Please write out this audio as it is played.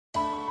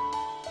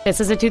This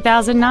is a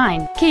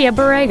 2009 Kia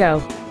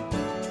Borrego.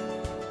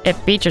 It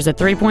features a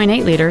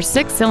 3.8-liter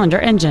 6-cylinder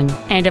engine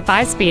and a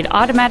 5-speed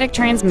automatic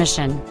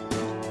transmission.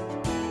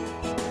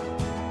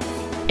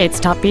 Its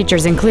top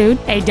features include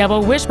a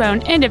double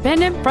wishbone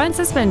independent front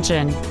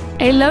suspension,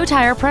 a low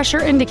tire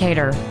pressure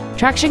indicator,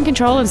 traction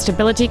control and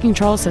stability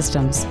control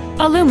systems,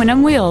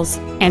 aluminum wheels,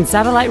 and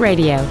satellite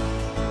radio.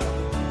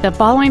 The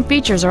following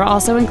features are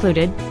also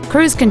included: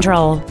 cruise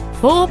control,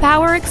 full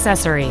power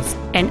accessories,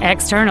 an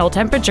external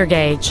temperature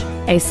gauge,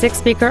 a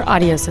 6-speaker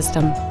audio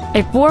system,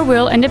 a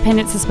 4-wheel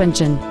independent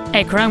suspension,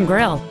 a chrome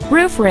grille,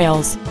 roof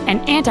rails, an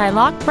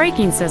anti-lock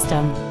braking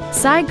system,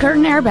 side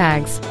curtain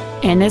airbags,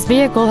 and this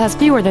vehicle has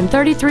fewer than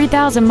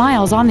 33,000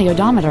 miles on the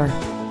odometer.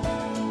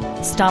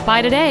 Stop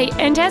by today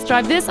and test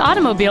drive this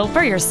automobile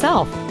for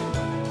yourself.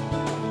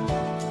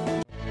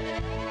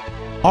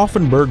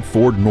 Auffenberg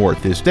Ford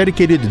North is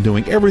dedicated to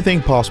doing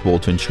everything possible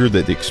to ensure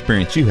that the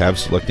experience you have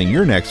selecting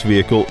your next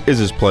vehicle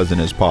is as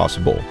pleasant as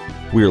possible.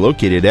 We are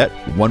located at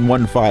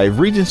 115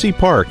 Regency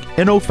Park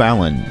in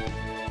O'Fallon.